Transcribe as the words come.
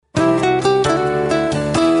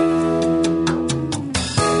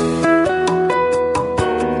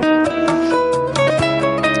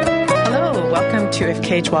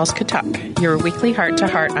Cage Walls Could Talk, your weekly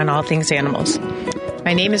heart-to-heart on all things animals.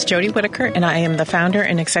 My name is Jody Whitaker, and I am the founder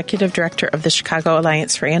and executive director of the Chicago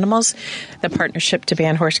Alliance for Animals, the Partnership to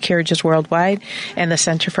Ban Horse Carriages Worldwide, and the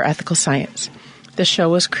Center for Ethical Science. The show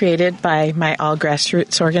was created by my all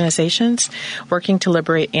grassroots organizations working to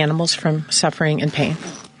liberate animals from suffering and pain.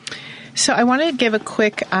 So I want to give a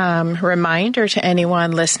quick reminder to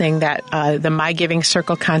anyone listening that the My Giving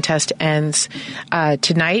Circle contest ends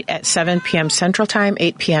tonight at 7 p.m. Central Time,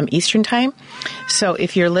 8 p.m. Eastern Time. So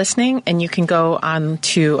if you're listening, and you can go on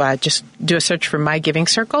to just do a search for My Giving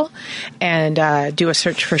Circle and do a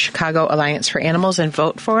search for Chicago Alliance for Animals and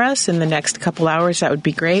vote for us in the next couple hours, that would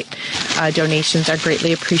be great. Donations are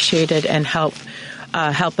greatly appreciated and help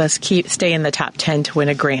us stay in the top 10 to win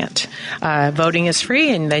a grant. Voting is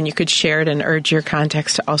free, and then you could share it and urge your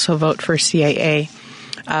contacts to also vote for CAA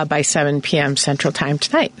by 7 p.m. Central Time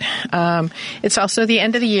tonight. It's also the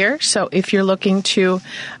end of the year, so if you're looking to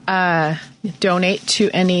donate to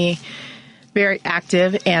any very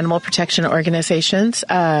active animal protection organizations,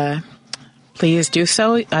 please do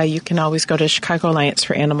so. You can always go to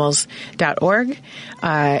ChicagoAllianceForAnimals.org,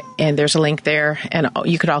 and there's a link there. And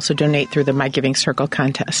you could also donate through the My Giving Circle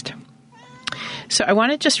contest. So I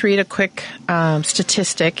want to just read a quick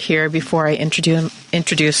statistic here before I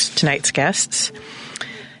introduce tonight's guests.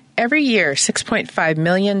 Every year, 6.5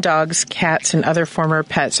 million dogs, cats, and other former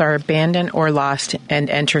pets are abandoned or lost and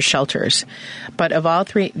enter shelters. But of all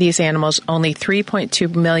these animals, only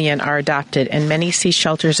 3.2 million are adopted, and many see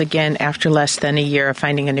shelters again after less than a year of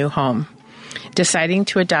finding a new home. Deciding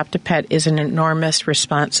to adopt a pet is an enormous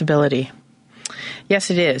responsibility. Yes,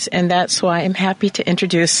 it is, and that's why I'm happy to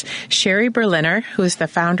introduce Sherry Berliner, who is the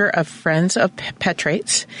founder of Friends of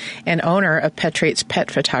Petrates and owner of Petrates Pet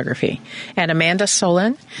Photography, and Amanda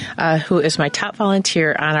Solon, who is my top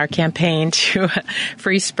volunteer on our campaign to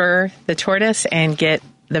free spur the tortoise and get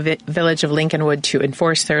the village of Lincolnwood to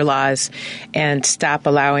enforce their laws and stop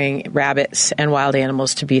allowing rabbits and wild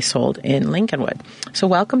animals to be sold in Lincolnwood. So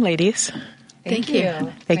welcome, ladies. Thank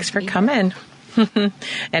you. Thanks for coming. And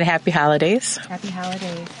happy holidays. Happy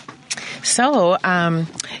holidays. So,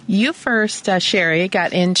 you first, Sherry,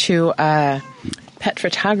 got into pet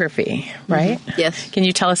photography, right? Mm-hmm. Yes. Can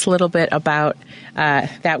you tell us a little bit about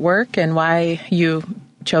that work and why you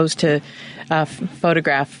chose to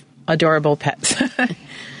photograph adorable pets?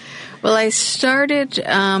 Well, I started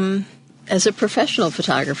as a professional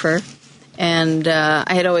photographer, and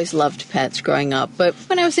I had always loved pets growing up. But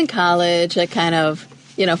when I was in college, I kind of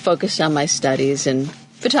focused on my studies and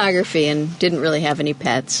photography and didn't really have any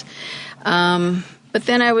pets. But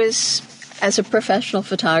then I was, as a professional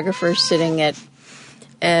photographer, sitting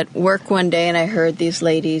at work one day, and I heard these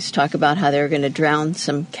ladies talk about how they were going to drown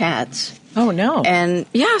some cats. Oh, no. And,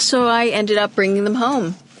 so I ended up bringing them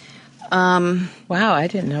home. Wow, I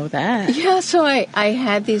didn't know that. Yeah, so I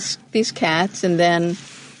had these cats and then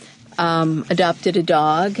adopted a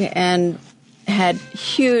dog and had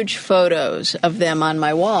huge photos of them on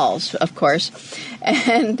my walls, of course,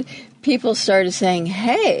 and people started saying,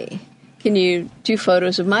 hey, can you do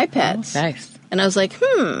photos of my pets? Oh, nice. And I was like,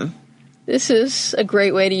 this is a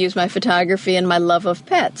great way to use my photography and my love of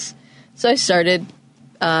pets. So I started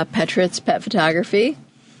Petrates Pet Photography,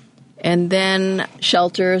 and then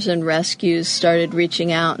shelters and rescues started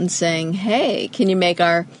reaching out and saying, hey, can you make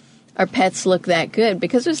our pets look that good?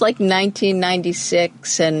 Because it was like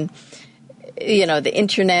 1996, and the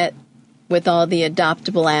internet with all the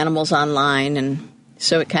adoptable animals online, and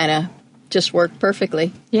so it kind of just worked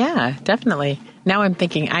perfectly. Yeah, definitely. Now I'm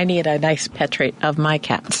thinking I need a nice portrait of my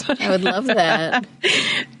cats. I would love that.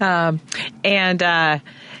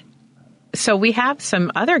 So we have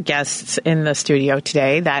some other guests in the studio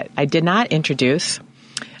today that I did not introduce.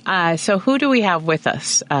 So who do we have with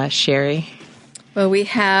us, Sherry? Well, we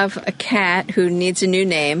have a cat who needs a new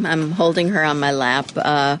name. I'm holding her on my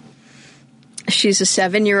lap. She's a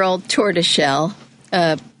 7-year-old tortoiseshell.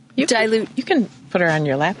 You can put her on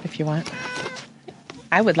your lap if you want.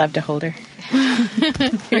 I would love to hold her.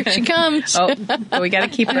 Here she comes. Oh, we got to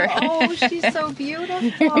keep her. Oh, she's so beautiful.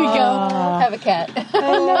 Here we go. Have a cat.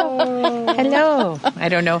 Hello. Hello. I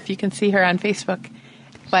don't know if you can see her on Facebook,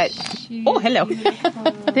 but hello.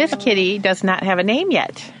 This kitty does not have a name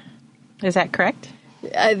yet. Is that correct?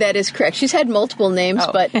 That is correct. She's had multiple names,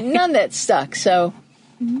 but none that stuck. So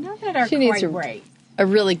none that are she needs a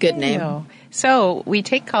really good name. So we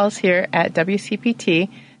take calls here at WCPT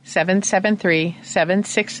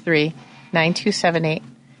 773-763-9278.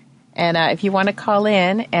 And if you want to call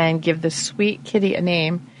in and give the sweet kitty a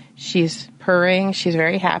name, she's purring. She's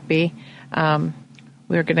very happy.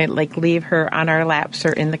 we're going to leave her on our laps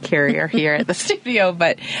or in the carrier here at the studio.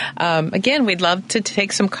 But again, we'd love to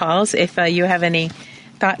take some calls if you have any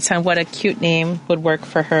thoughts on what a cute name would work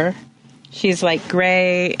for her. She's like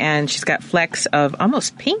gray, and she's got flecks of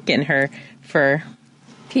almost pink in her fur.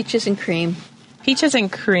 Peaches and cream. Peaches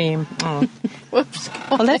and cream. Oh. Whoops.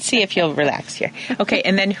 Well, let's see if you'll relax here. Okay,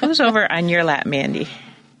 and then who's over on your lap, Mandy?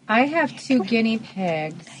 I have 2 guinea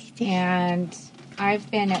pigs, and I've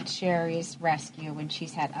been at Sherry's rescue when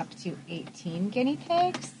she's had up to 18 guinea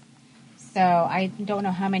pigs. So I don't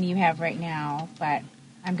know how many you have right now, but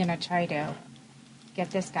I'm going to try to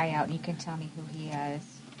get this guy out, and you can tell me who he is.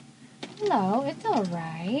 Hello, it's all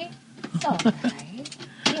right. It's all right.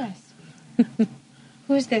 Yes, sweetheart.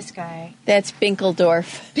 Who's this guy? That's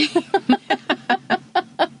Binkeldorf.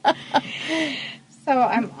 So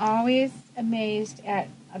I'm always amazed at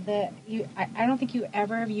I don't think you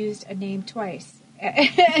ever have used a name twice,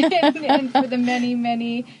 and for the many,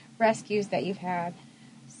 many rescues that you've had.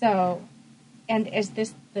 So, and is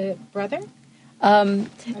this the brother? Not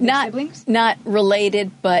siblings? Not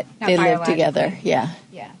related, but Not they live biologically. together. Yeah.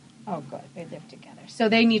 Yeah. Oh, good. They live together. So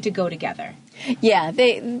they need to go together. Yeah.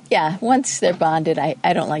 Once they're bonded,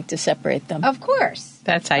 I don't like to separate them. Of course.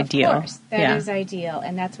 That's ideal. Of course. That is Yeah. ideal.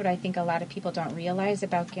 And that's what I think a lot of people don't realize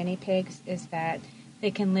about guinea pigs is that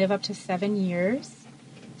they can live up to 7 years.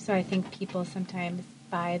 So I think people sometimes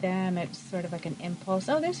buy them. It's sort of like an impulse.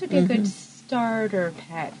 Oh, this would be a good starter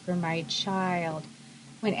pet for my child.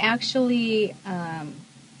 When actually,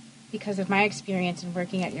 because of my experience in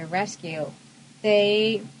working at your rescue,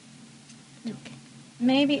 they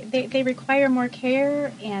require more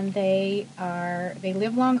care, and they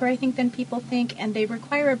live longer, I think, than people think, and they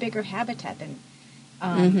require a bigger habitat than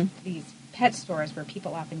these pet stores where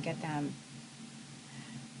people often get them.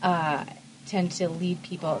 Tend to lead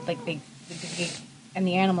people and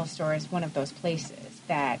the animal store is one of those places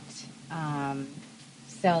that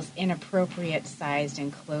sells inappropriate sized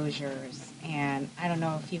enclosures. And I don't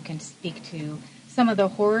know if you can speak to some of the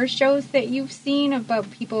horror shows that you've seen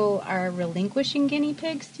about people are relinquishing guinea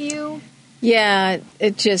pigs to you. Yeah,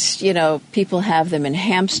 it just, people have them in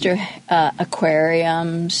hamster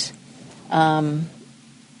aquariums,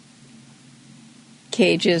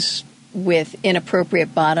 cages with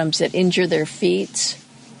inappropriate bottoms that injure their feet.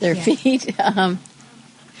 There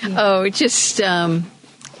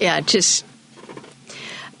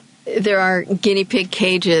are guinea pig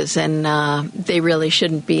cages, and they really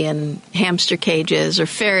shouldn't be in hamster cages or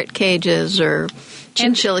ferret cages or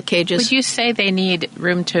chinchilla cages. Would you say they need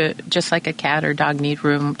room to, just like a cat or dog need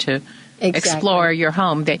room to explore your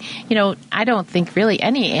home? I don't think really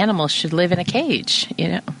any animal should live in a cage,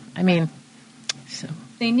 So.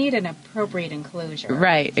 They need an appropriate enclosure.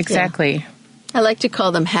 Right, exactly. Yeah. I like to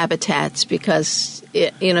call them habitats because,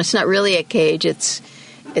 it's not really a cage, it's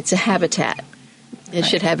a habitat. It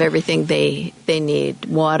should have everything they need,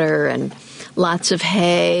 water and lots of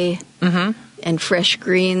hay and fresh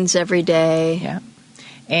greens every day. Yeah.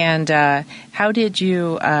 And how did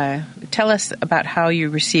you tell us about how you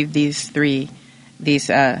received these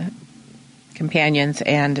companions,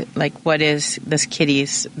 and what is this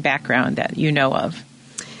kitty's background that you know of?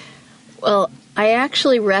 Well, I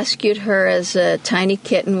actually rescued her as a tiny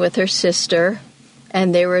kitten with her sister,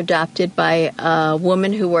 and they were adopted by a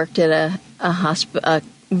woman who worked at a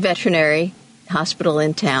veterinary hospital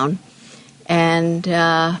in town. And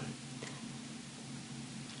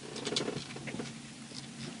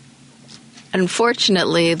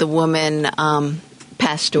unfortunately, the woman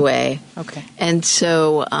passed away. Okay. And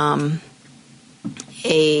so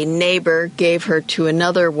a neighbor gave her to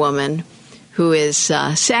another woman who is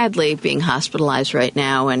sadly being hospitalized right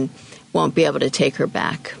now and won't be able to take her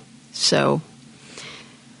back. So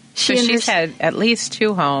she's had at least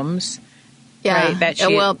 2 homes. Yeah.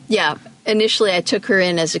 Right, Initially, I took her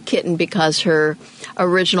in as a kitten because her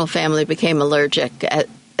original family became allergic.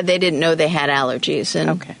 They didn't know they had allergies.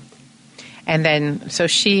 Okay. And then, so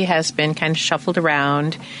she has been kind of shuffled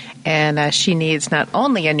around, and she needs not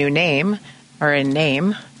only a new name, or a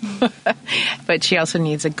name, but she also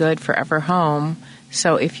needs a good forever home.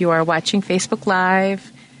 So if you are watching Facebook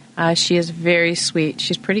Live, she is very sweet.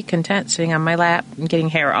 She's pretty content sitting on my lap and getting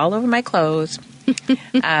hair all over my clothes.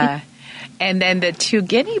 And then the 2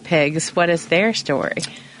 guinea pigs, what is their story?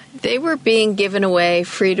 They were being given away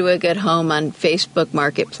free to a good home on Facebook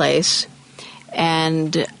Marketplace.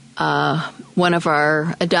 And one of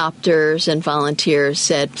our adopters and volunteers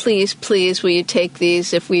said, please, will you take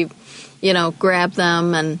these if we, grab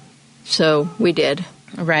them? And so we did.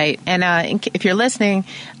 Right. And if you're listening,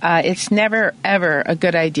 it's never, ever a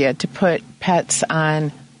good idea to put pets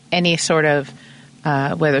on any sort of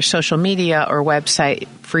whether social media or website,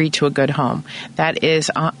 free to a good home. That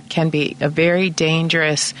is can be a very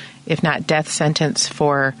dangerous, if not death sentence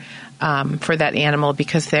for that animal,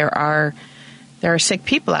 because there are sick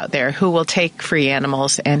people out there who will take free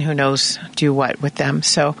animals and who knows do what with them.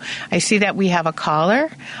 So I see that we have a caller.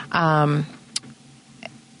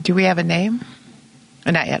 Do we have a name?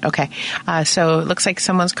 Not yet. Okay. So it looks like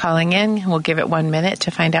someone's calling in. We'll give it 1 minute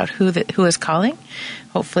to find out who is calling.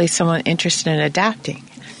 Hopefully someone interested in adopting.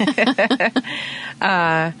 Okay.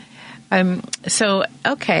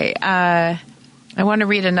 I want to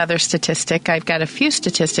read another statistic. I've got a few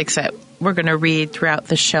statistics that we're going to read throughout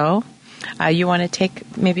the show. You want to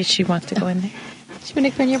take, maybe she wants to go in there? She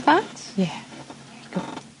want to go in your box? Yeah. Go.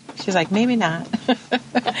 She's like, maybe not.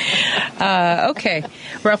 Okay.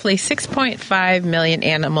 Roughly 6.5 million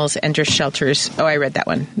animals enter shelters. Oh, I read that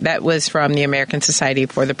one. That was from the American Society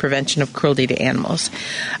for the Prevention of Cruelty to Animals.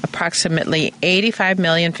 Approximately 85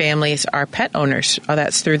 million families are pet owners. Oh,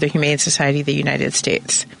 that's through the Humane Society of the United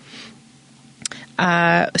States.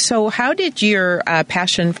 So how did your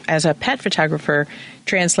passion as a pet photographer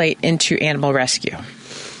translate into animal rescue?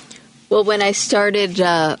 Well, when I started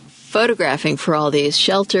photographing for all these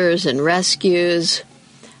shelters and rescues,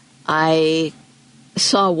 I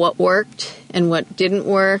saw what worked and what didn't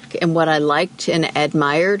work and what I liked and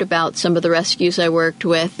admired about some of the rescues I worked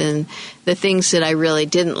with and the things that I really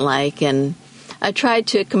didn't like. And I tried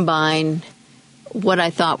to combine what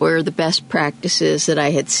I thought were the best practices that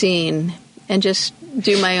I had seen and just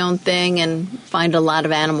do my own thing and find a lot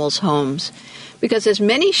of animals' homes. Because as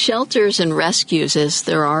many shelters and rescues as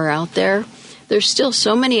there are out there, there's still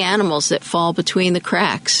so many animals that fall between the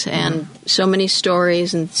cracks and so many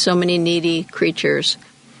stories and so many needy creatures.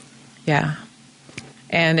 Yeah.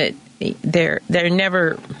 And they're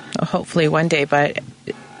never, hopefully one day, but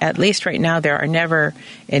at least right now there are never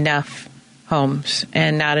enough homes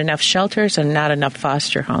and not enough shelters and not enough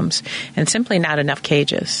foster homes and simply not enough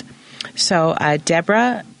cages. So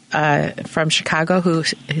Deborah from Chicago, who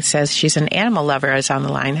says she's an animal lover, is on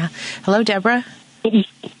the line. Hello, Deborah.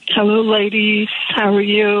 Hello, ladies. How are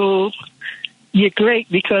you? You're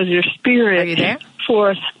great because your spirit. Are you there?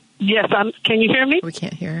 Yes, can you hear me? We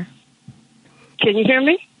can't hear her. Can you hear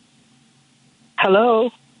me?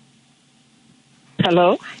 Hello?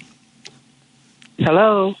 Hello?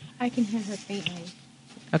 Hello? I can hear her faintly.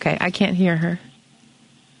 Okay, I can't hear her.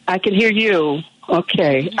 I can hear you.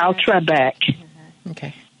 Okay, I'll try back.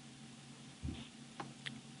 Okay.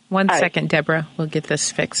 1 second, Deborah. We'll get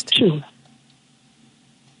this fixed. Sure.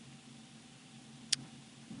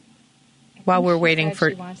 While we're waiting for...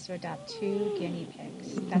 She wants to adopt 2 guinea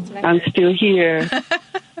pigs. That's what I'm still here.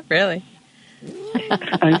 Really?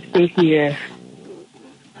 I'm still here.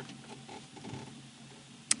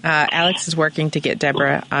 Alex is working to get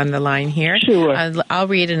Deborah on the line here. Sure. I'll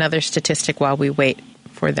read another statistic while we wait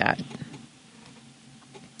for that.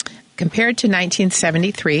 Compared to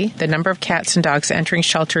 1973, the number of cats and dogs entering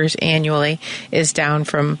shelters annually is down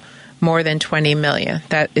from more than 20 million.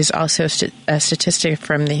 That is also a statistic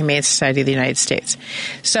from the Humane Society of the United States.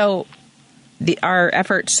 So our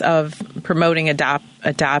efforts of promoting adopt,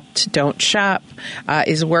 don't shop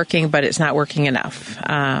is working, but it's not working enough.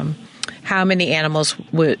 How many animals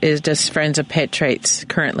does Friends of Pet Traits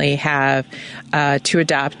currently have to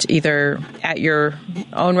adopt, either at your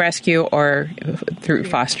own rescue or through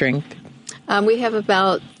fostering? We have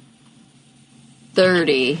about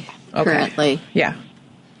 30 currently. Yeah.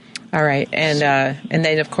 All right. And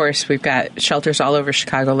then, of course, we've got shelters all over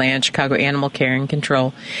Chicagoland, Chicago Animal Care and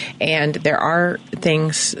Control. And there are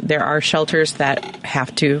shelters that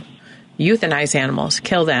have to euthanize animals,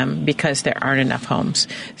 kill them, because there aren't enough homes.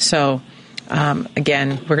 So,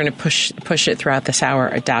 again, we're going to push it throughout this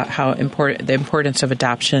hour, the importance of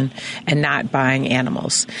adoption and not buying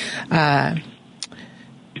animals.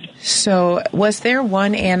 So was there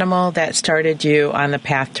one animal that started you on the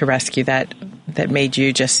path to rescue that made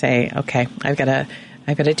you just say, okay, I've got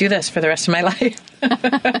to do this for the rest of my life?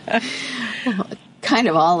 Well, kind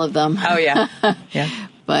of all of them. Oh, yeah. Yeah.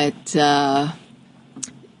 But,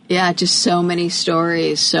 just so many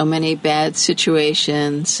stories, so many bad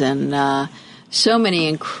situations, and so many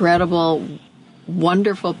incredible,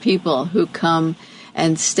 wonderful people who come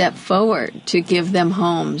and step forward to give them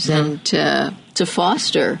homes and to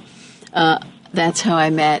foster. That's how I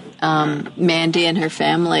met Mandy and her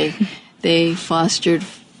family. They fostered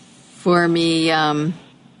for me,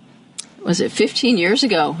 was it 15 years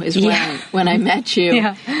ago is when I met you.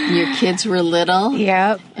 Yeah. Your kids were little.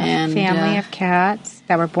 Yep. And a family of cats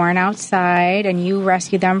that were born outside, and you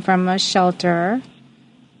rescued them from a shelter.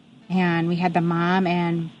 And we had the mom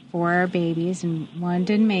and 4 babies, and one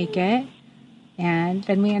didn't make it. And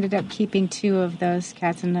then we ended up keeping 2 of those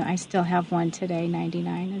cats, and I still have one today.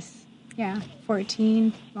 99 is,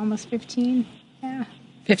 14, almost 15. Yeah.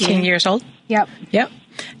 15 years old? Yep.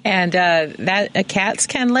 And cats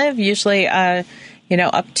can live usually, up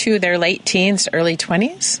to their late teens, early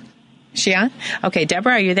 20s. Shion? Okay,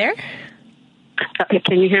 Deborah, are you there?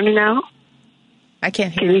 Can you hear me now? I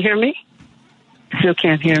can't hear. Can you hear me? Still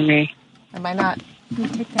can't hear me. Am I not? Let me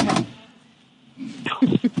take that.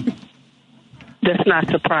 That's not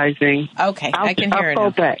surprising. Okay, I can hear it I'll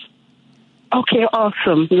now. call back. Okay,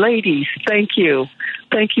 awesome. Ladies, thank you.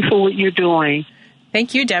 Thank you for what you're doing.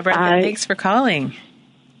 Thank you, Deborah. Thanks for calling.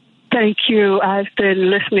 Thank you. I've been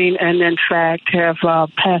listening and, in fact, have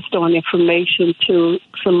passed on information to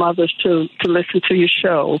some others to listen to your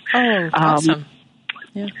show. Oh, awesome.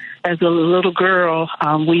 Yeah. As a little girl,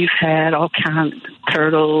 we've had all kinds of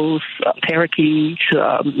turtles, parakeets,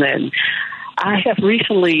 and I have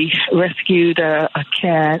recently rescued a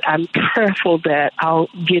cat. I'm prayerful that I'll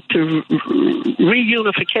get to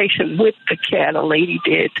reunification with the cat. A lady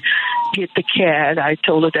did get the cat. I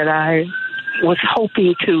told her that I was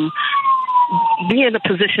hoping to be in a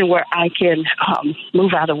position where I can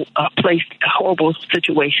move out of a horrible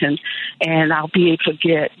situation, and I'll be able to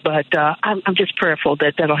get. But I'm just prayerful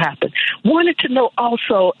that that'll happen. Wanted to know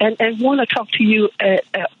also, and want to talk to you a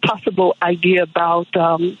possible idea about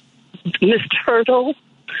Miss Turtle.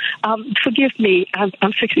 Forgive me, I'm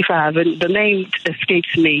 65, and the name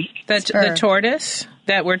escapes me. The tortoise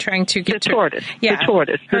that we're trying to get the tortoise. Yeah, the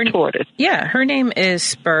tortoise. Yeah, her name is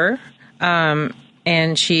Spur, and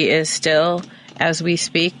she is still, as we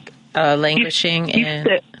speak, languishing in.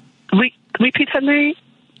 Repeat her name.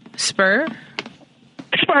 Spur.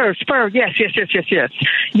 Spur.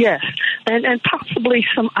 Yes. And possibly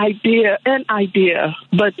some idea,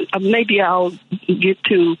 but maybe I'll get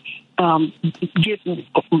to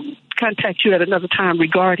contact you at another time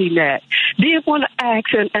regarding that. Did want to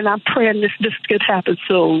ask, and I'm praying this could happen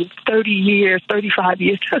soon. 30 years, 35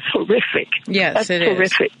 years, that's horrific. Yes, that's it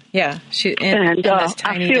horrific. Is. Yeah,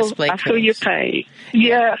 I feel your pain.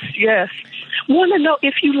 Yes. Want to know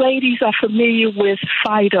if you ladies are familiar with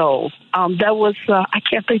Fido. That was, I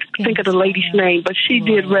can't think of the lady's name, but she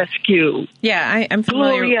did rescue. Yeah, I'm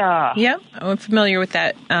familiar. Gloria. Yep, I'm familiar with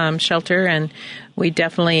that shelter, and we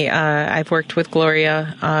definitely, I've worked with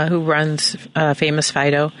Gloria, who runs Famous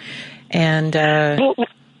Fido. And go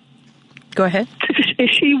ahead.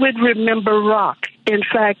 She would remember Rock. In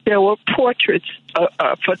fact, there were portraits,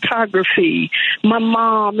 photography. My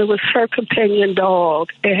mom, it was her companion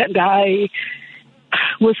dog, and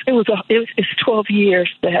it's 12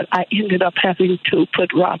 years that I ended up having to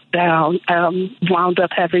put Rock down. Wound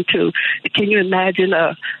up having to. Can you imagine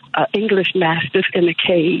a English Mastiff in a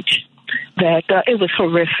cage? That it was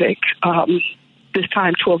horrific. This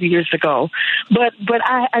time 12 years ago. But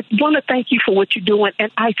I want to thank you for what you're doing,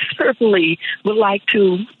 and I certainly would like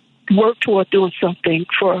to work toward doing something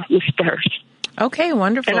for Ms. Spurs. Okay,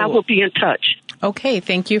 wonderful. And I will be in touch. Okay,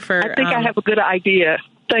 thank you for... I think I have a good idea.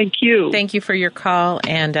 Thank you. Thank you for your call,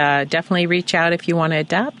 and definitely reach out if you want to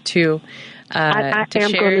adopt to I am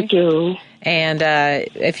Sherry. going to do. And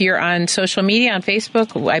if you're on social media, on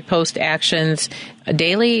Facebook, I post actions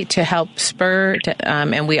daily to help Spur,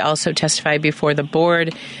 and we also testify before the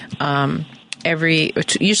board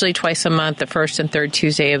usually twice a month, the first and third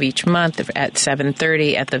Tuesday of each month at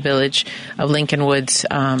 7:30 at the Village of Lincolnwood's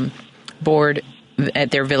board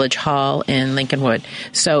at their Village Hall in Lincolnwood.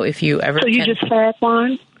 So if you ever... So you just had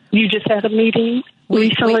one? You just had a meeting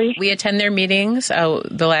recently? We attend their meetings.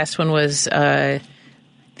 The last one was...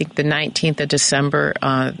 I think the 19th of December.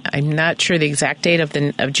 I'm not sure the exact date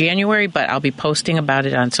of January, but I'll be posting about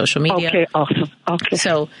it on social media. Okay, awesome. Okay.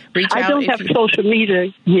 So reach out. I don't have social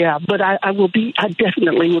media, but I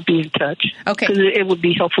definitely will be in touch. Okay. Because it would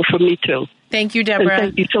be helpful for me too. Thank you, Deborah. And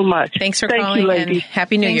thank you so much. Thanks for calling, and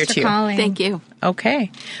Happy New Year to you. Calling. Thank you.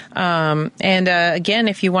 Okay. Again,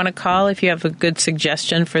 if you want to call, if you have a good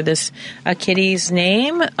suggestion for this kitty's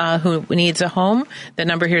name who needs a home, the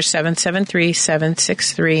number here is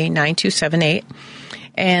 773-763-9278.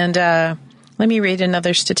 And let me read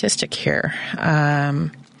another statistic here.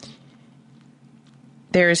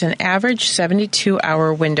 There is an average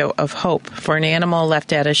 72-hour window of hope for an animal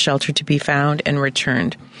left at a shelter to be found and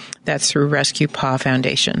returned. That's through Rescue Paw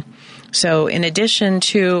Foundation. So in addition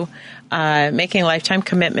to making a lifetime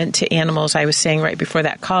commitment to animals, I was saying right before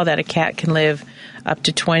that call that a cat can live up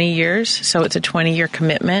to 20 years. So it's a 20-year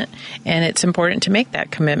commitment, and it's important to make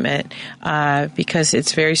that commitment because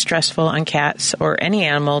it's very stressful on cats or any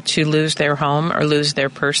animal to lose their home or lose their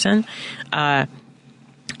person.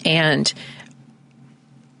 And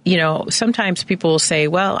sometimes people will say,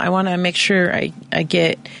 well, I want to make sure I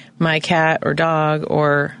get my cat or dog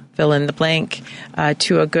or fill in the blank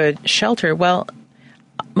to a good shelter. Well,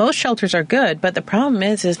 most shelters are good, but the problem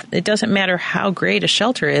is it doesn't matter how great a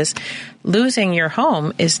shelter is. Losing your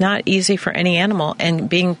home is not easy for any animal, and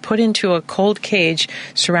being put into a cold cage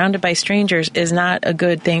surrounded by strangers is not a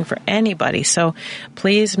good thing for anybody. So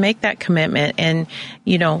please make that commitment and,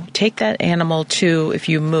 take that animal to, if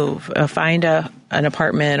you move, find an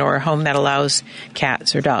apartment or a home that allows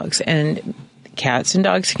cats or dogs. And cats and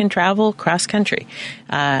dogs can travel cross country.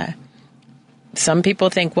 Some people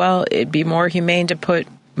think, well, it'd be more humane to put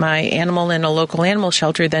my animal in a local animal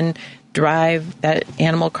shelter than drive that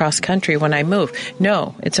animal cross country when I move.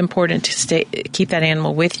 No, it's important to keep that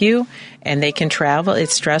animal with you, and they can travel.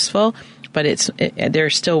 It's stressful, but they're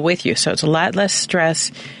still with you. So it's a lot less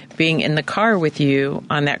stress being in the car with you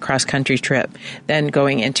on that cross country trip than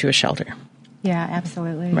going into a shelter. Yeah,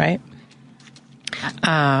 absolutely. Right?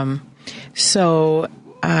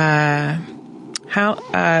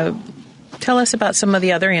 Tell us about some of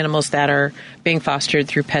the other animals that are being fostered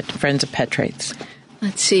through Friends of Pet Traits.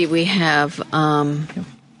 Let's see. We have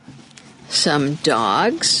some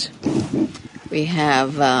dogs. We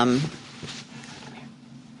have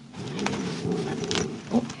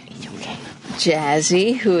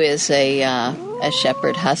Jazzy, who is a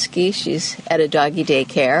shepherd husky. She's at a doggy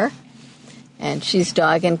daycare, and she's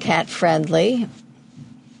dog and cat friendly.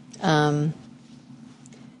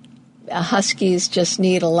 Huskies just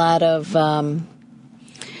need a lot of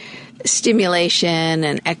stimulation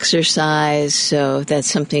and exercise, so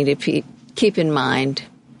that's something to keep in mind.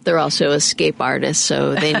 They're also escape artists,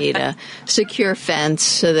 so they need a secure fence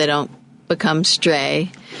so they don't become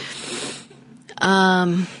stray.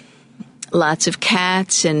 Lots of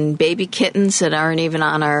cats and baby kittens that aren't even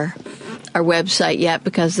on our website yet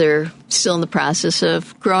because they're still in the process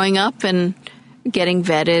of growing up and getting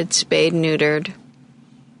vetted, spayed, neutered.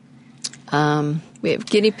 We have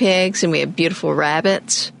guinea pigs and we have beautiful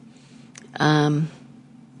rabbits.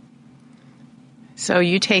 So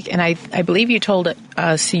you take, and I believe you told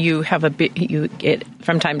us you get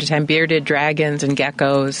from time to time bearded dragons and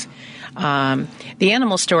geckos. The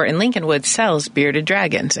animal store in Lincolnwood sells bearded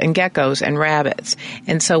dragons and geckos and rabbits.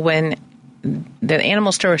 And so when the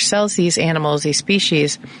animal store sells these animals, these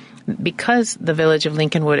species, because the Village of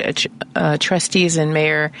Lincolnwood trustees and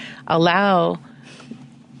mayor allow...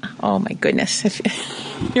 Oh, my goodness. If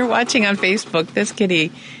you're watching on Facebook, this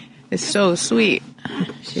kitty is so sweet.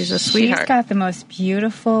 She's a sweetheart. She's got the most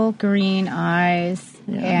beautiful green eyes,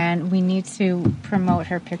 and we need to promote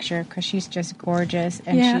her picture because she's just gorgeous,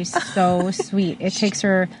 and she's so sweet. It takes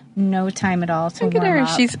her no time at all to warm up.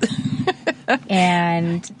 She's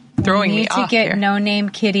and throwing we me need off to get here. No Name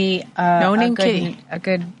Kitty a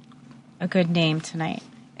good name tonight.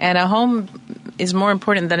 And a home is more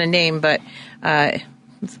important than a name, but...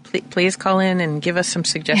 Please call in and give us some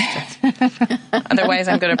suggestions. Otherwise,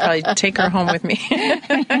 I'm going to probably take her home with me.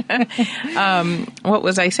 What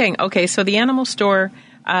was I saying? Okay, so the animal store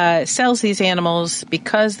sells these animals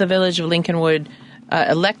because the Village of Lincolnwood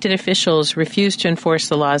elected officials refuse to enforce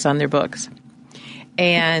the laws on their books.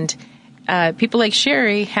 And people like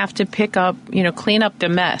Sherry have to clean up the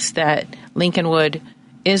mess that Lincolnwood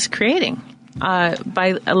is creating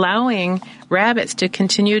by allowing rabbits to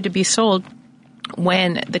continue to be sold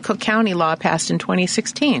when the Cook County law passed in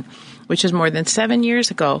 2016, which is more than 7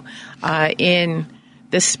 years ago. In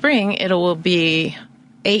this spring, it will be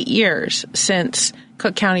 8 years since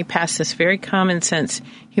Cook County passed this very common sense,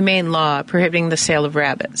 humane law prohibiting the sale of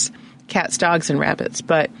rabbits, cats, dogs, and rabbits.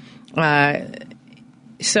 But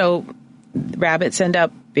so rabbits end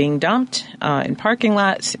up being dumped in parking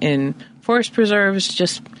lots, in forest preserves,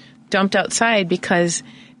 just dumped outside because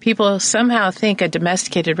people somehow think a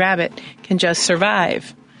domesticated rabbit can just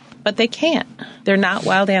survive, but they can't. They're not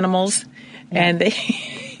wild animals, and they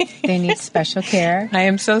need special care. I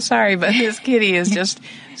am so sorry, but this kitty is just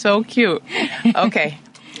so cute. Okay.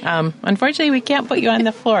 Unfortunately, we can't put you on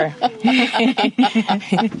the floor. All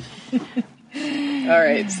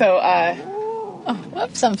right. So,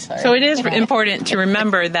 whoops, I'm sorry. So it is important to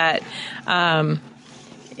remember that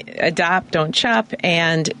adopt, don't shop,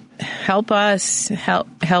 and help us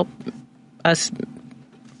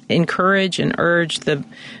encourage and urge the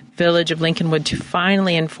Village of Lincolnwood to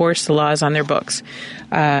finally enforce the laws on their books.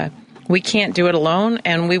 We can't do it alone,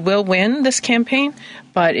 and we will win this campaign,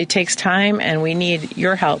 but it takes time, and we need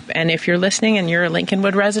your help. And if you're listening and you're a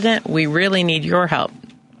Lincolnwood resident, we really need your help.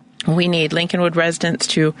 We need Lincolnwood residents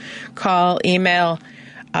to call, email,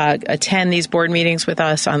 attend these board meetings with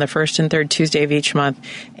us on the first and third Tuesday of each month,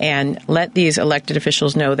 and let these elected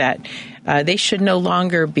officials know that They should no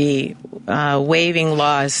longer be waiving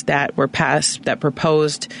laws that were passed, that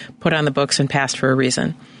proposed, put on the books, and passed for a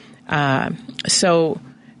reason. So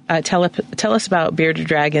tell us about bearded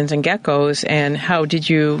dragons and geckos, and how did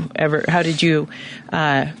you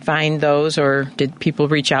find those, or did people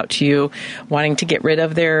reach out to you wanting to get rid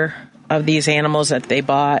of these animals that they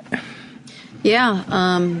bought?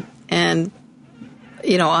 Yeah, and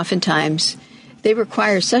oftentimes they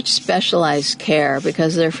require such specialized care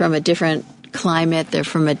because they're from a different climate, they're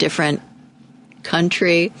from a different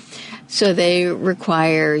country, so they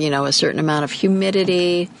require a certain amount of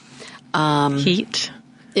humidity, heat.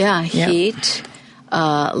 Yeah, heat,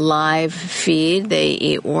 live feed. They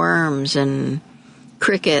eat worms and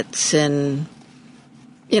crickets and,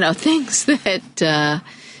 things that,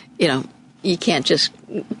 you can't just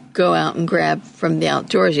go out and grab from the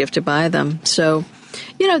outdoors. You have to buy them. So,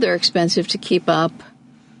 they're expensive to keep up.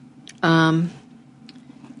 I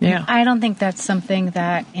don't think that's something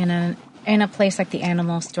that in a place like the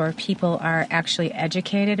animal store, people are actually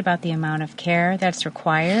educated about the amount of care that's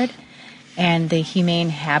required and the humane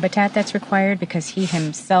habitat that's required, because he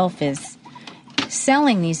himself is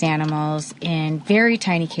selling these animals in very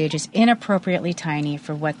tiny cages, inappropriately tiny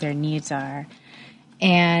for what their needs are.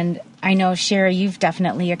 And I know, Sherry, you've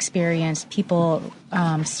definitely experienced people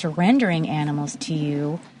surrendering animals to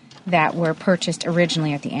you that were purchased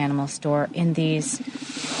originally at the animal store in these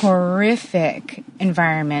horrific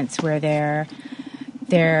environments where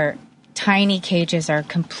their tiny cages are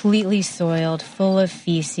completely soiled, full of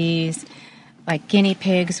feces, like guinea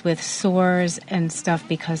pigs with sores and stuff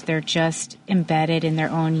because they're just embedded in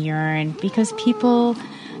their own urine, because people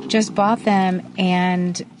just bought them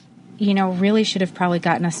and, really should have probably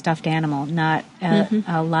gotten a stuffed animal, not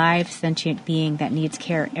a live sentient being that needs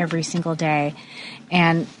care every single day.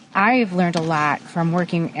 And I've learned a lot from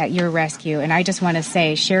working at your rescue, and I just want to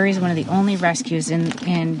say Sherry's one of the only rescues in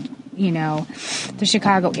the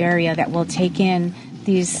Chicago area that will take in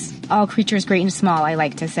these all creatures great and small, I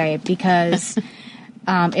like to say, because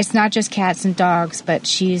it's not just cats and dogs, but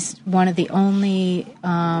she's one of the only,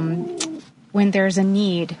 when there's a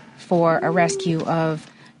need for a rescue of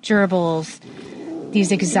gerbils,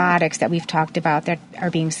 these exotics that we've talked about that are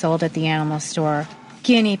being sold at the animal store,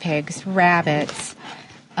 guinea pigs, rabbits,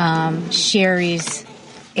 Sherry's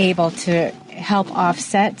able to help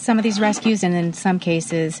offset some of these rescues, and in some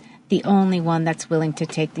cases the only one that's willing to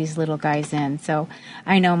take these little guys in. So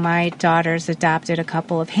I know my daughter's adopted a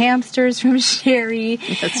couple of hamsters from Sherry.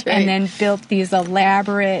 That's right. And then built these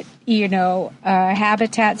elaborate,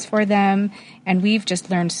 habitats for them. And we've just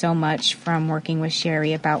learned so much from working with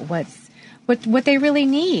Sherry about what they really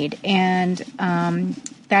need. And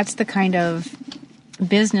that's the kind of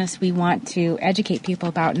business we want to educate people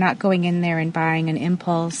about, not going in there and buying an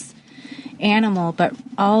impulse animal, but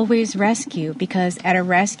always rescue, because at a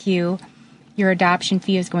rescue, your adoption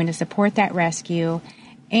fee is going to support that rescue,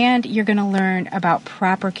 and you're going to learn about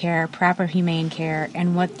proper care, proper humane care,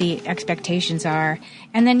 and what the expectations are.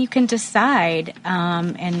 And then you can decide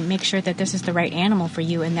and make sure that this is the right animal for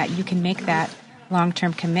you and that you can make that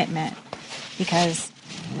long-term commitment, because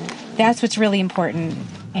that's what's really important.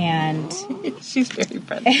 And she's very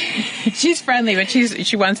friendly. She's friendly, but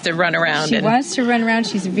she wants to run around. She wants to run around.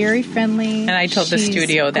 She's very friendly. And I told the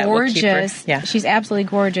studio that we'll keep her. Yeah. She's absolutely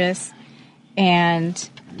gorgeous. And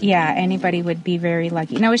yeah, anybody would be very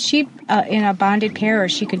lucky. Now, is she in a bonded pair, or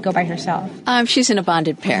she could go by herself? She's in a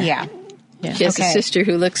bonded pair. Yeah. She has a sister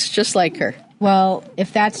who looks just like her. Well,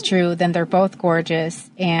 if that's true, then they're both gorgeous,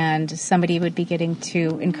 and somebody would be getting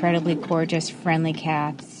two incredibly gorgeous, friendly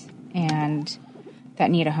cats, and that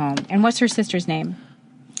need a home. And what's her sister's name?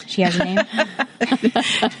 She has a name?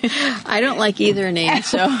 I don't like either name,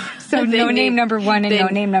 so no name number one and no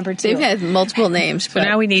name number two. They've had multiple names. So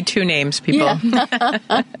now we need two names, people.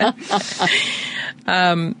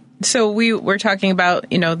 Yeah. So we're talking about,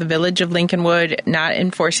 the Village of Lincolnwood not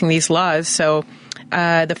enforcing these laws. So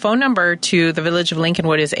the phone number to the Village of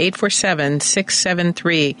Lincolnwood is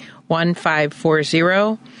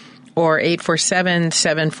 847-673-1540 or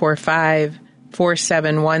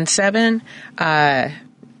 847-745-4717.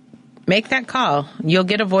 Make that call. You'll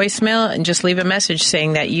get a voicemail, and just leave a message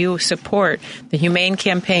saying that you support the Humane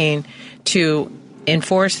Campaign to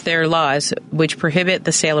enforce their laws, which prohibit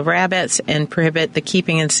the sale of rabbits and prohibit the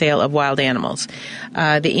keeping and sale of wild animals.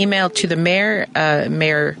 The email to the mayor,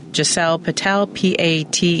 Mayor Giselle Patel,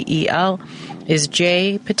 Patel, is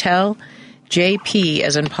jpatel, JP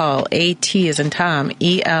as in Paul, AT as in Tom,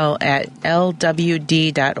 EL at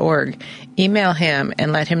lwd.org. Email him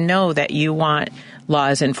and let him know that you want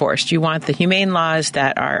laws enforced. You want the humane laws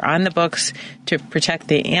that are on the books to protect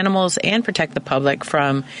the animals and protect the public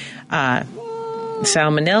from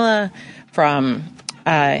salmonella, from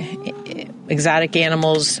exotic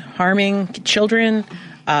animals harming children,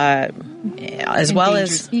 as well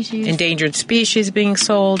as endangered species being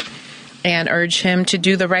sold, and urge him to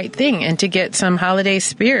do the right thing and to get some holiday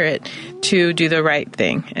spirit to do the right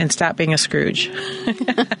thing and stop being a Scrooge.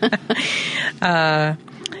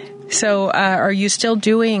 So are you still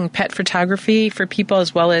doing pet photography for people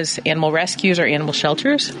as well as animal rescues or animal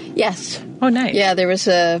shelters? Yes. Oh, nice. Yeah, there was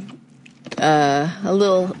a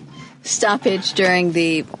little stoppage during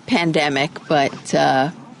the pandemic, but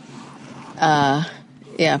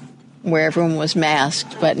where everyone was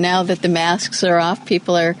masked. But now that the masks are off,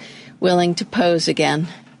 people are willing to pose again.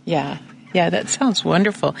 Yeah, that sounds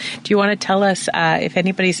wonderful. Do you want to tell us if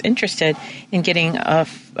anybody's interested in getting a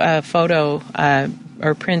photo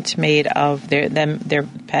or print made of their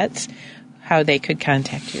pets, how they could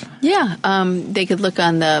contact you? Yeah, they could look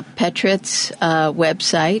on the Petrits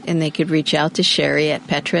website, and they could reach out to Sherry at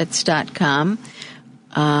petrits.com.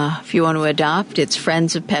 If you want to adopt, it's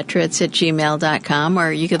friendsofpetrits@gmail.com,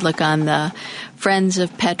 or you could look on the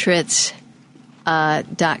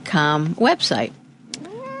friendsofpetrits.com website.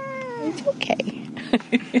 Okay.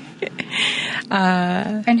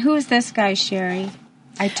 And who is this guy, Sherry?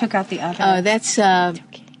 I took out the other. Oh, that's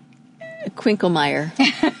Quinklemeyer.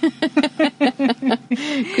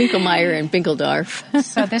 Quinklemeyer and Binkeldorf.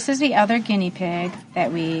 So this is the other guinea pig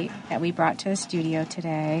that we brought to the studio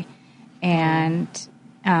today, and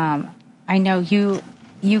I know you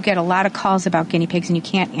get a lot of calls about guinea pigs, and you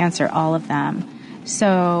can't answer all of them.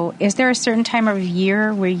 So, is there a certain time of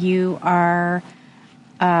year where you are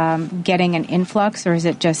getting an influx, or does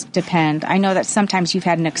it just depend? I know that sometimes you've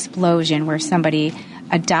had an explosion where somebody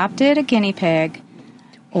adopted a guinea pig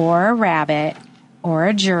or a rabbit or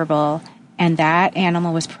a gerbil, and that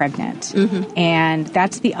animal was pregnant. Mm-hmm. And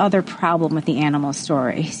that's the other problem with the animal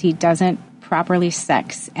store. Is he doesn't properly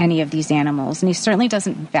sex any of these animals, and he certainly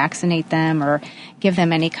doesn't vaccinate them or give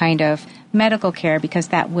them any kind of medical care, because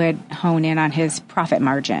that would hone in on his profit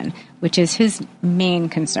margin, which is his main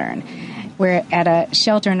concern. Where at a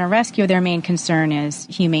shelter and a rescue, their main concern is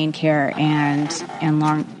humane care and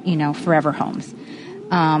long, forever homes.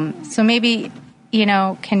 So maybe,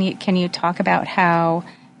 can you talk about how,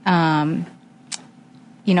 that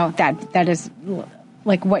is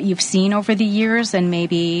like what you've seen over the years, and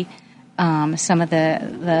maybe some of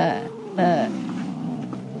the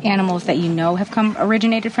animals that have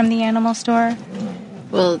originated from the animal store?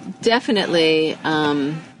 Well, definitely.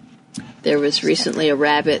 There was recently a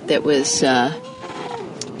rabbit that was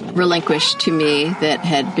relinquished to me that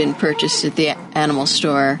had been purchased at the animal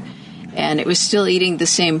store, and it was still eating the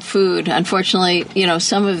same food. Unfortunately,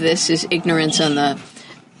 some of this is ignorance on the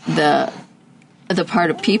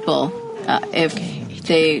part of people. If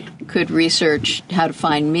they could research how to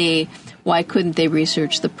find me, why couldn't they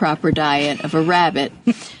research the proper diet of a rabbit?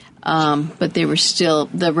 But they were still,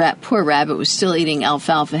 poor rabbit was still eating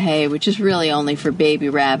alfalfa hay, which is really only for baby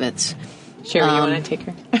rabbits. Sherry, you want to take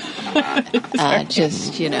her?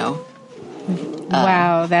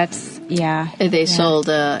 Wow, that's, yeah. They sold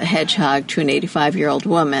a hedgehog to an 85-year-old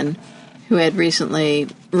woman who had recently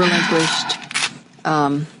relinquished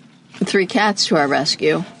 3 cats to our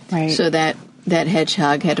rescue. Right. So that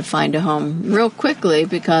hedgehog had to find a home real quickly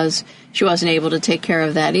because she wasn't able to take care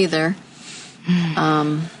of that either.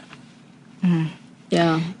 Yeah.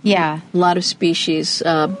 Yeah. A lot of species,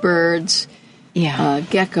 birds,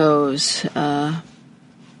 geckos.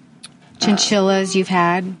 Chinchillas you've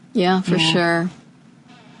had? Yeah, for sure.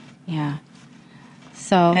 Yeah.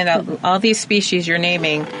 So. And all these species you're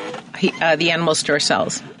naming, the animal store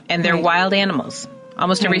sells. And they're wild animals.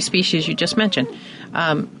 Almost every species you just mentioned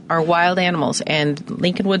are wild animals. And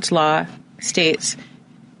Lincoln Woods law states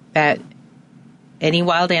that any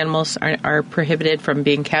wild animals are prohibited from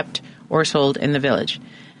being kept or sold in the village.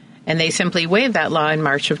 And they simply waived that law in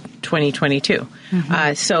March of 2022.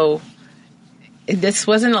 Mm-hmm. So this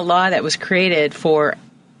wasn't a law that was created on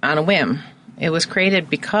a whim. It was created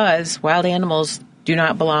because wild animals do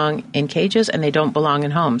not belong in cages and they don't belong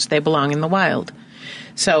in homes. They belong in the wild.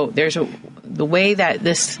 So the way that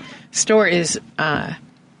this store is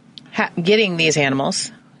getting these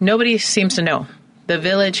animals, nobody seems to know. The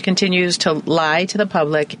village continues to lie to the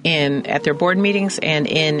public at their board meetings and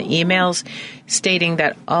in emails stating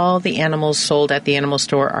that all the animals sold at the animal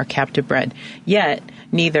store are captive bred. Yet,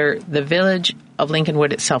 neither the village of Lincoln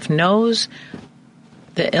Wood itself knows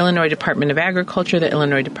the Illinois Department of Agriculture, the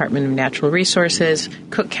Illinois Department of Natural Resources,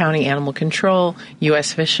 Cook County Animal Control,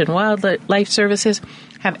 U.S. Fish and Wildlife Services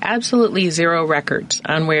have absolutely zero records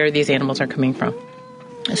on where these animals are coming from.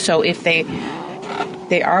 So if they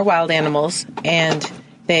are wild animals and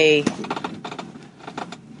they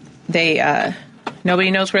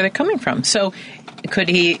nobody knows where they're coming from. So could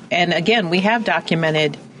he? And again, we have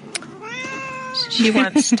documented. She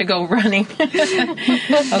wants to go running.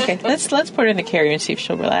 Okay, let's put her in the carrier and see if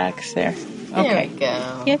she'll relax there. Okay. There we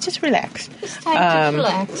go. Yeah, just relax. It's time to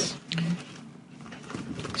relax.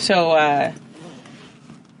 So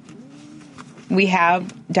we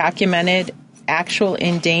have documented actual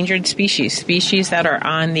endangered species that are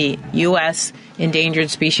on the U.S. endangered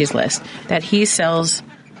species list that he sells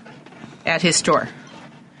at his store.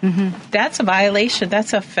 Mm-hmm. That's a violation.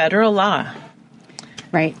 That's a federal law.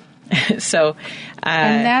 Right. So,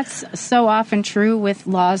 and that's so often true with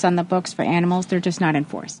laws on the books for animals. They're just not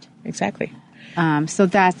enforced. Exactly. So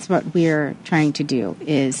that's what we're trying to do,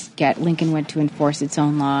 is get Lincolnwood to enforce its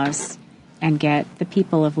own laws and get the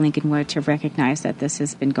people of Lincolnwood to recognize that this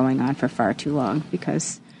has been going on for far too long,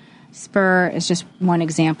 because spur is just one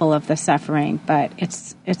example of the suffering, but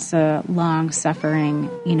it's a long suffering,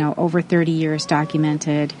 over 30 years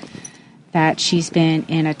documented, that she's been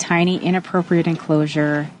in a tiny, inappropriate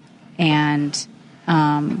enclosure. And,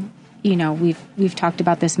 we've talked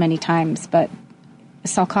about this many times, but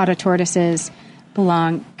sulcata tortoises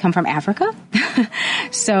come from Africa.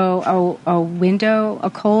 So a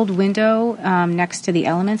cold window next to the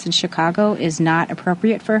elements in Chicago is not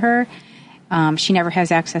appropriate for her. She never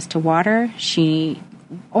has access to water. She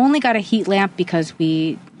only got a heat lamp because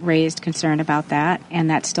we raised concern about that, and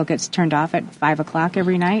that still gets turned off at 5 o'clock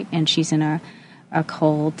every night, and she's in a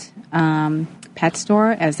cold pet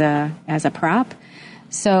store as a prop.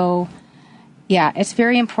 So, yeah, it's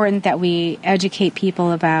very important that we educate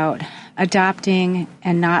people about adopting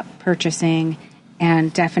and not purchasing,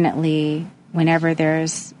 and definitely whenever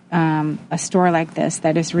there's a store like this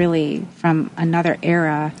that is really from another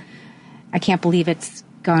era. I can't believe it's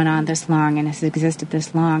gone on this long and has existed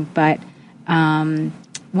this long, but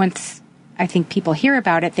once I think people hear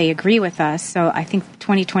about it, they agree with us. So I think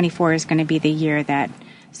 2024 is going to be the year that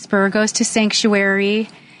Spur goes to sanctuary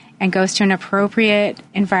and goes to an appropriate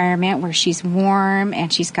environment where she's warm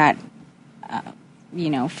and she's got,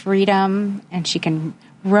 freedom, and she can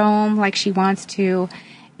roam like she wants to,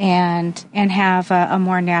 and have a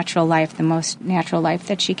more natural life, the most natural life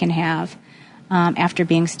that she can have after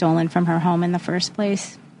being stolen from her home in the first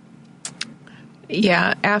place.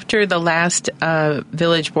 Yeah, after the last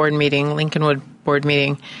village board meeting, Lincolnwood board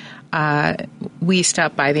meeting, we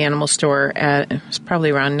stopped by the animal store it was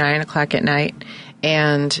probably around 9 o'clock at night,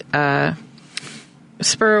 and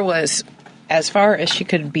Spur was as far as she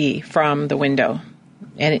could be from the window.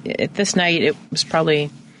 And at this night, it was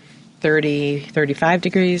probably 30, 35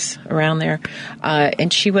 degrees around there.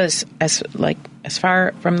 And she was as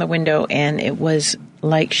far from the window, and it was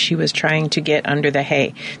like she was trying to get under the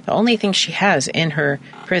hay. The only thing she has in her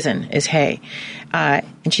prison is hay.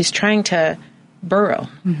 And she's trying to burrow.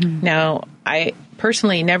 Mm-hmm. Now, I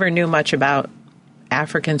personally never knew much about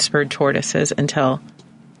African spurred tortoises until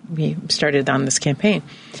we started on this campaign.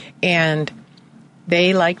 And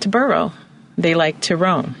they like to burrow. They like to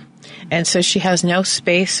roam. And so she has no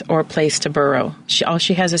space or place to burrow. All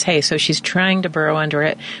she has is hay. So she's trying to burrow under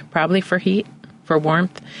it, probably for heat, for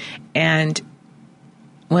warmth. And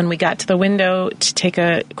when we got to the window to take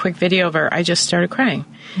a quick video of her, I just started crying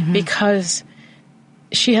because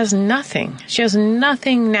she has nothing. She has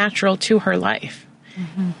nothing natural to her life.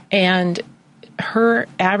 Mm-hmm. And her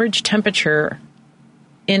average temperature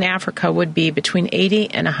in Africa would be between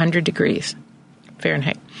 80 and 100 degrees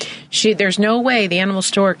Fahrenheit. There's no way the animal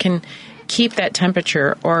store can keep that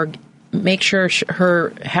temperature or make sure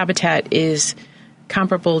her habitat is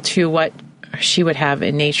comparable to what she would have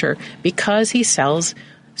in nature, because he sells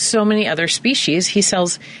so many other species. He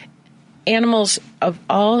sells animals of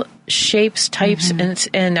all shapes, types,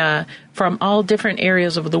 and from all different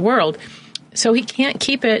areas of the world. So he can't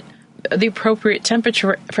keep it the appropriate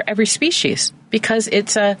temperature for every species, because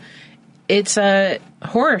it's a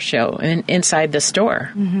horror show inside the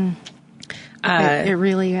store. Mm-hmm. It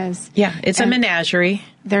really is. Yeah, it's a menagerie.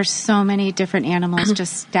 There's so many different animals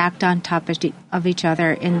just stacked on top of each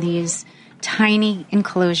other in these tiny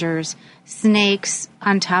enclosures. Snakes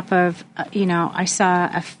on top of, I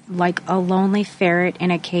saw a lonely ferret in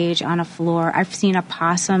a cage on a floor. I've seen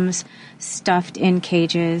opossums stuffed in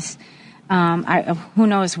cages. Who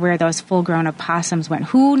knows where those full-grown opossums went?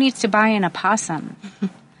 Who needs to buy an opossum?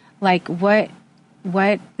 Like, what?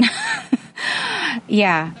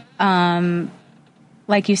 Yeah.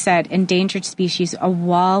 like you said, endangered species, a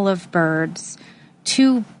wall of birds,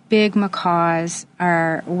 2 big macaws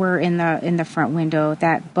were in the front window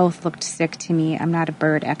that both looked sick to me. I'm not a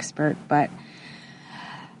bird expert, but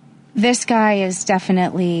this guy is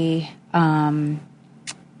definitely,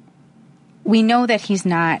 we know that he's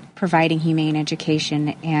not providing humane education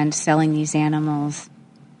and selling these animals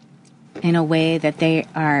in a way that they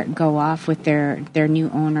go off with their new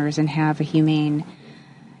owners and have a humane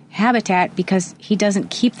habitat, because he doesn't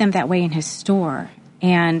keep them that way in his store.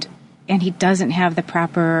 And he doesn't have the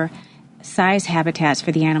proper size habitats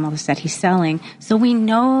for the animals that he's selling. So we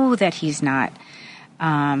know that he's not,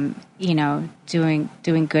 doing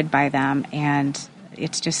good by them. And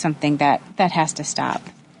it's just something that has to stop.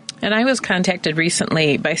 And I was contacted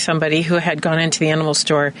recently by somebody who had gone into the animal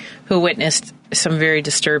store who witnessed some very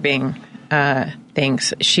disturbing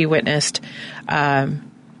things. She witnessed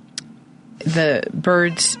the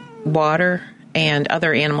birds' water and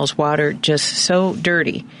other animals' water just so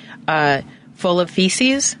dirty, full of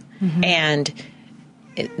feces, and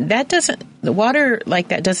the water like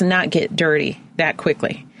that does not get dirty that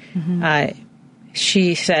quickly.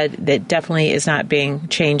 She said that definitely is not being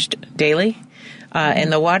changed daily,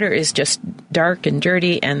 and the water is just dark and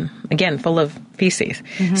dirty and, again, full of feces.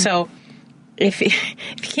 So if you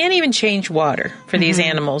can't even change water for these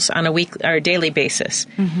animals on a weekly or daily basis,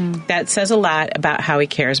 that says a lot about how he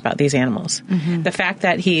cares about these animals. The fact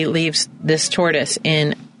that he leaves this tortoise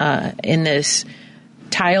in this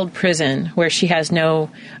tiled prison where she has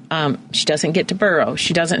she doesn't get to burrow,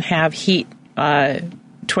 she doesn't have heat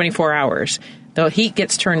 24 hours. The heat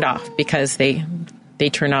gets turned off because they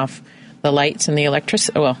turn off the lights and the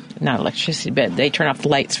electricity. Well, not electricity, but they turn off the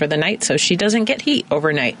lights for the night, so she doesn't get heat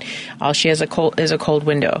overnight. All she has is a cold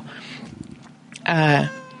window.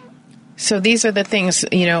 So these are the things,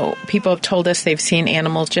 people have told us they've seen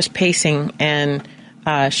animals just pacing and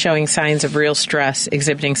showing signs of real stress,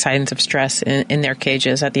 exhibiting signs of stress in their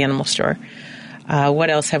cages at the animal store.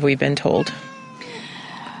 What else have we been told?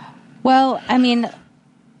 Well,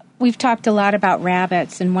 we've talked a lot about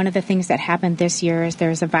rabbits, and one of the things that happened this year is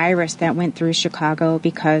there's a virus that went through Chicago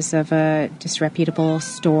because of a disreputable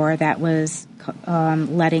store that was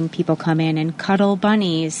letting people come in and cuddle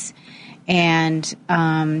bunnies. And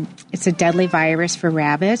it's a deadly virus for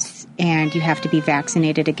rabbits, and you have to be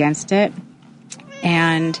vaccinated against it.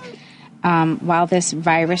 And while this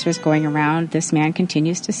virus was going around, this man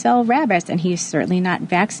continues to sell rabbits, and he's certainly not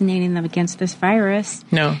vaccinating them against this virus.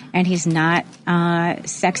 No. And he's not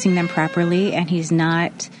sexing them properly, and he's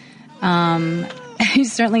not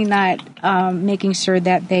he's certainly not making sure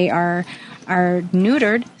that they are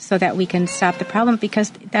neutered so that we can stop the problem,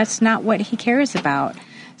 because that's not what he cares about.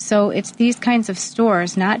 So it's these kinds of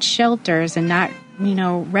stores, not shelters and not,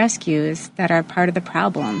 rescues, that are part of the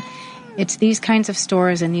problem. It's these kinds of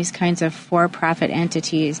stores and these kinds of for-profit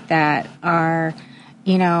entities that are,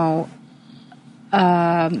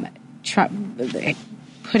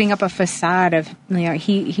 putting up a facade of,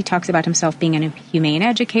 he talks about himself being a humane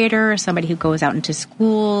educator, somebody who goes out into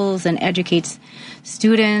schools and educates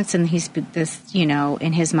students, and he's this,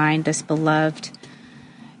 in his mind, this beloved,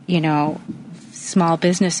 small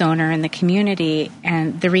business owner in the community,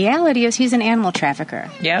 and the reality is he's an animal trafficker.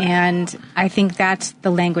 Yep. And I think that's the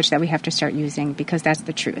language that we have to start using, because that's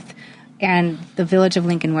the truth. And the Village of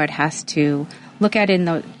Lincolnwood has to look at it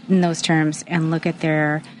in those terms and look at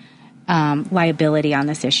their liability on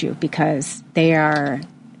this issue, because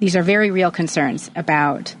these are very real concerns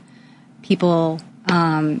about people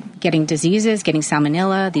getting diseases, getting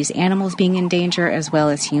salmonella, these animals being in danger, as well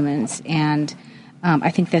as humans. And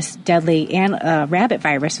I think this deadly rabbit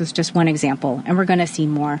virus was just one example, and we're going to see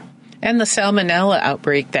more. And the salmonella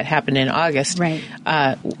outbreak that happened in August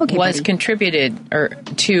was contributed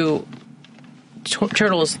to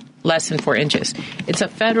turtles less than 4 inches. It's a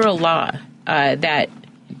federal law that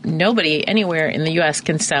nobody anywhere in the U.S.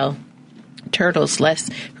 can sell turtles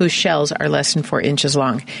whose shells are less than 4 inches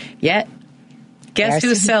long. Yet, guess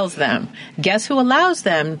who sells them? Guess who allows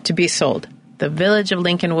them to be sold? The Village of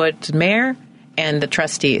Lincolnwood's mayor and the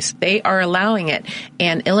trustees. They are allowing it.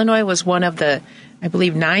 And Illinois was one of the, I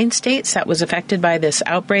believe, 9 states that was affected by this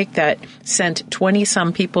outbreak that sent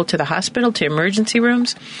 20-some people to the hospital, to emergency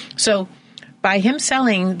rooms. So by him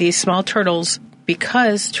selling these small turtles,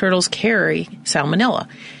 because turtles carry salmonella,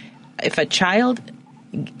 if a child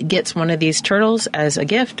gets one of these turtles as a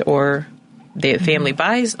gift, or the family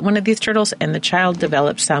buys one of these turtles and the child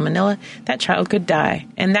develops salmonella, that child could die.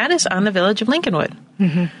 And that is on the Village of Lincolnwood.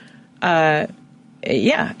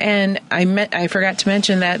 Yeah, and I forgot to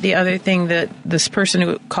mention that the other thing that this person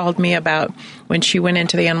who called me about, when she went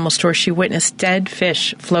into the animal store, she witnessed dead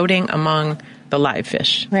fish floating among the live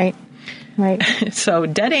fish. Right. So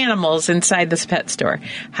dead animals inside this pet store.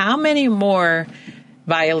 How many more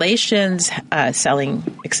violations, selling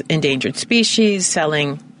endangered species,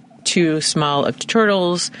 selling too small of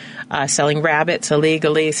turtles, selling rabbits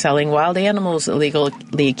illegally, selling wild animals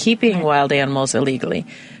illegally, keeping wild animals illegally.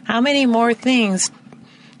 How many more things,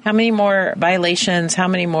 how many more violations, how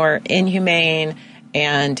many more inhumane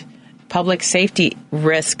and public safety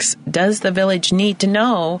risks does the village need to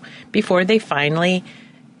know before they finally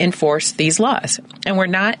enforce these laws? And we're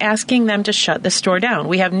not asking them to shut the store down.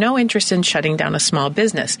 We have no interest in shutting down a small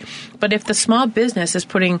business. But if the small business is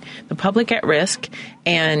putting the public at risk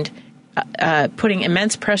and putting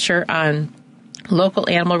immense pressure on local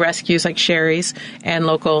animal rescues like Sherry's and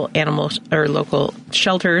local animals or local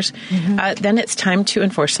shelters, then it's time to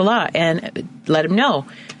enforce the law and let them know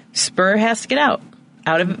Spur has to get out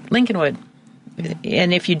of Lincolnwood.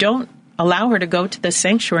 And if you don't allow her to go to the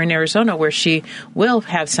sanctuary in Arizona where she will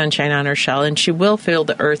have sunshine on her shell and she will feel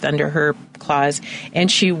the earth under her claws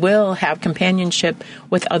and she will have companionship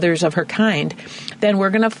with others of her kind, then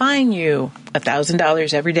we're going to fine you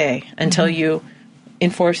 $1,000 every day until you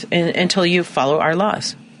until you follow our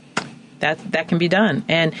laws. That can be done.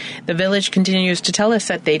 And the village continues to tell us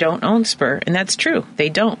that they don't own Spur, and that's true. They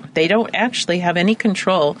don't. They don't actually have any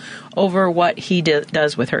control over what he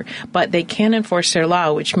does with her. But they can enforce their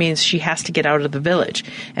law, which means she has to get out of the village.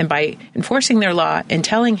 And by enforcing their law and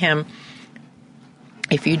telling him,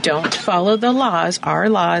 if you don't follow the laws, our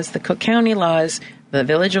laws, the Cook County laws, the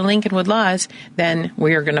Village of Lincolnwood laws, then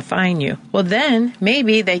we are going to fine you. Well, then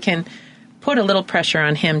maybe they can put a little pressure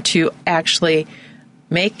on him to actually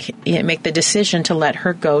make the decision to let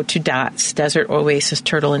her go to DOTS, Desert Oasis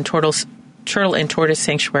Turtle and Tortoise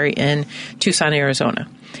Sanctuary in Tucson, Arizona.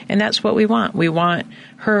 And that's what we want. We want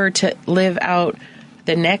her to live out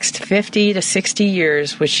the next 50 to 60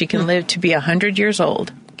 years, which she can live to be 100 years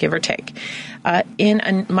old, give or take, in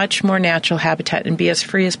a much more natural habitat and be as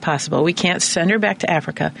free as possible. We can't send her back to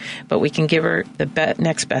Africa, but we can give her the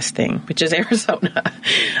next best thing, which is Arizona.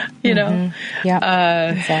 you know?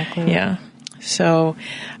 Yeah, exactly. Yeah. So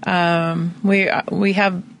we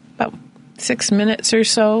have about 6 minutes or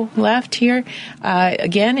so left here.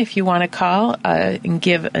 Again, if you want to call and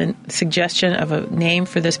give a suggestion of a name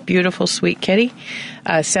for this beautiful, sweet kitty,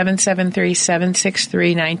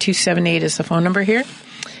 773-763-9278 is the phone number here.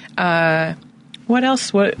 What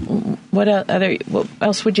else? What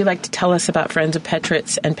else would you like to tell us about Friends of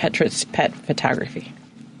Petrits and Petrits Pet Photography?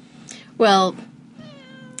 Well,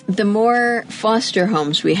 the more foster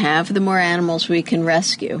homes we have, the more animals we can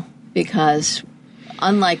rescue, because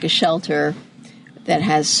unlike a shelter that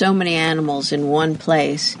has so many animals in one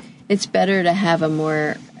place, it's better to have a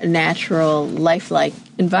more natural, lifelike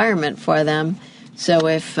environment for them. So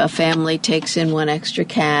if a family takes in one extra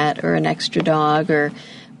cat or an extra dog or a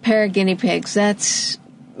pair of guinea pigs, that's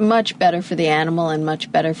much better for the animal and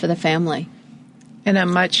much better for the family. And a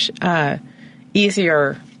much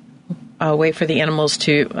easier way for the animals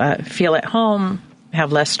to feel at home,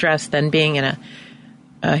 have less stress than being in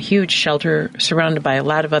a huge shelter surrounded by a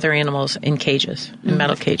lot of other animals in cages, in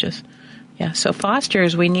metal cages. Yeah, so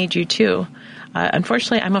fosters, we need you too.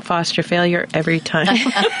 Unfortunately, I'm a foster failure every time.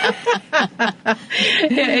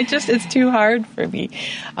 It's too hard for me.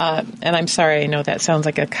 And I'm sorry, I know that sounds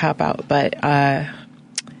like a cop-out, but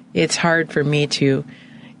it's hard for me to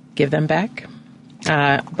give them back.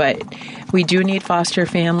 But we do need foster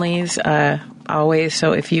families always.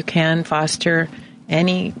 So if you can foster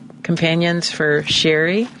any companions for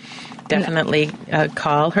Sherry, definitely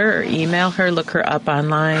call her or email her. Look her up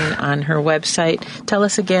online on her website. Tell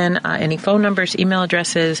us again any phone numbers, email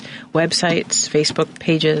addresses, websites, Facebook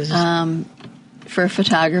pages. For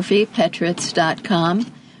photography, petrits.com.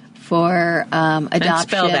 For adoption. And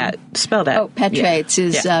spell that. Oh, Petrates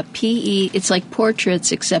is P-E. It's like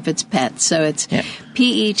portraits, except it's pets. So it's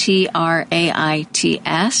Petraits.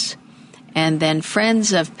 And then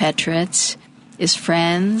Friends of Petrits is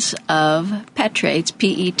Friends of Petraits,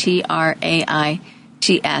 Petraits.com.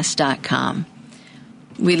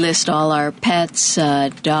 We list all our pets,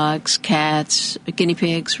 dogs, cats, guinea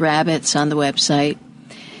pigs, rabbits on the website.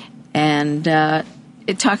 And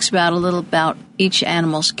it talks about a little about each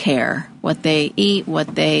animal's care, what they eat,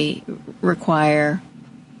 what they require.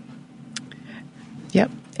 Yep.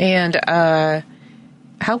 And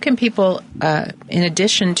how can people, in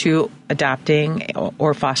addition to adopting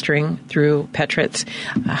or fostering through Petrits,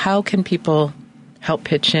 how can people help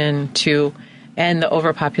pitch in to end the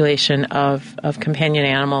overpopulation of companion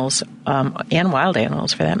animals and wild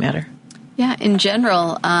animals, for that matter? Yeah, in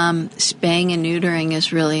general, spaying and neutering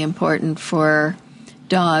is really important for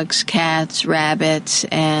dogs, cats, rabbits,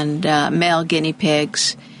 and male guinea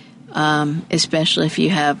pigs, especially if you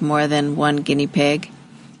have more than one guinea pig,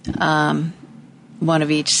 one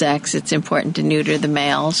of each sex. It's important to neuter the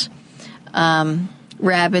males.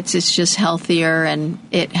 Rabbits is just healthier, and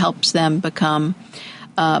it helps them become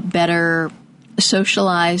better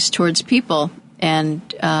socialized towards people and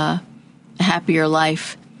happier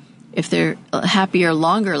life if they're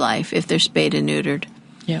longer life if they're spayed and neutered.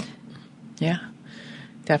 Yep. Yeah,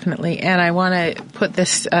 definitely. And I want to put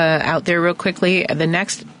this out there real quickly. The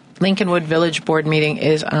next Lincolnwood Village Board meeting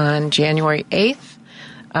is on January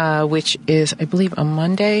 8th, which is, I believe, a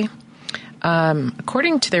Monday.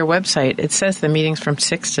 According to their website, it says the meeting's from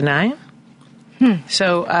 6 to 9.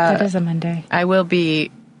 So that is a Monday. I will be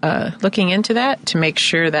looking into that to make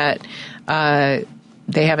sure that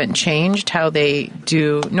they haven't changed how they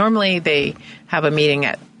do. Normally, they have a meeting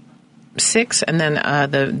at 6, and then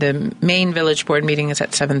the main village board meeting is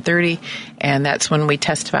at 7:30, and that's when we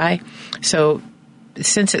testify. So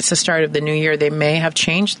since it's the start of the new year, they may have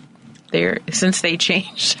changed since they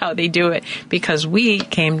changed how they do it, because we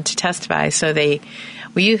came to testify. So they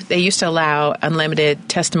used to allow unlimited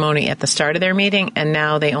testimony at the start of their meeting, and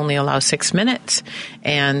now they only allow 6 minutes,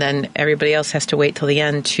 and then everybody else has to wait till the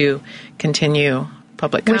end to continue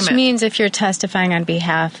public comment. Which means if you're testifying on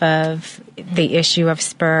behalf of the issue of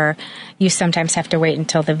SPUR, you sometimes have to wait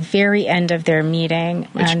until the very end of their meeting.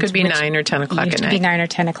 Which could be 9 or 10 o'clock at night. It could be 9 or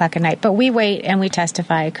 10 o'clock at night. But we wait and we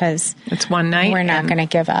testify because it's one night. We're not going to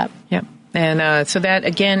give up. Yep. And so that,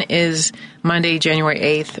 again, is Monday, January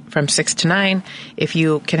 8th from 6 to 9. If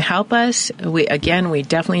you can help us, we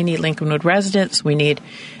definitely need Lincolnwood residents. We need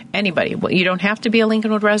anybody. Well, you don't have to be a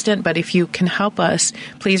Lincolnwood resident, but if you can help us,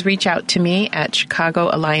 please reach out to me at Chicago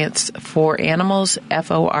Alliance for Animals,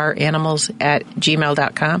 FOR Animals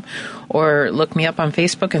 @gmail.com, or look me up on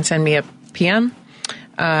Facebook and send me a PM.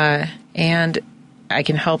 And I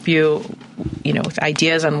can help you, with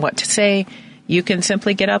ideas on what to say. You can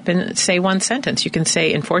simply get up and say one sentence. You can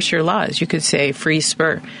say enforce your laws. You could say free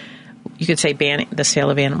SPUR. You could say ban the sale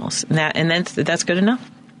of animals. And that's good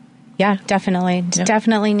enough. Yeah, definitely. Yeah.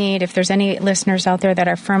 Definitely need. If there's any listeners out there that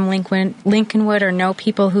are from Lincolnwood or know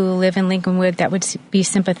people who live in Lincolnwood that would be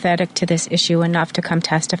sympathetic to this issue enough to come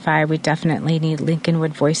testify, we definitely need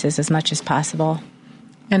Lincolnwood voices as much as possible.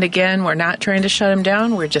 And again, we're not trying to shut them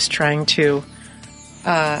down. We're just trying to...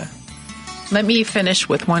 let me finish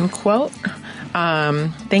with one quote.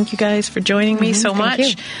 Thank you guys for joining me so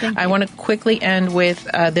much. Thank you. I want to quickly end with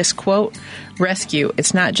this quote. Rescue.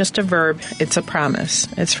 It's not just a verb, it's a promise.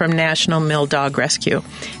 It's from National Mill Dog Rescue.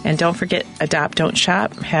 And don't forget, adopt, don't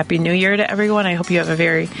shop. Happy New Year to everyone. I hope you have a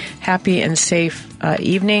very happy and safe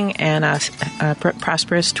evening and a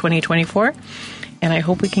prosperous 2024. And I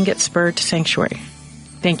hope we can get SPUR to sanctuary.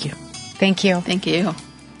 Thank you. Thank you. Thank you.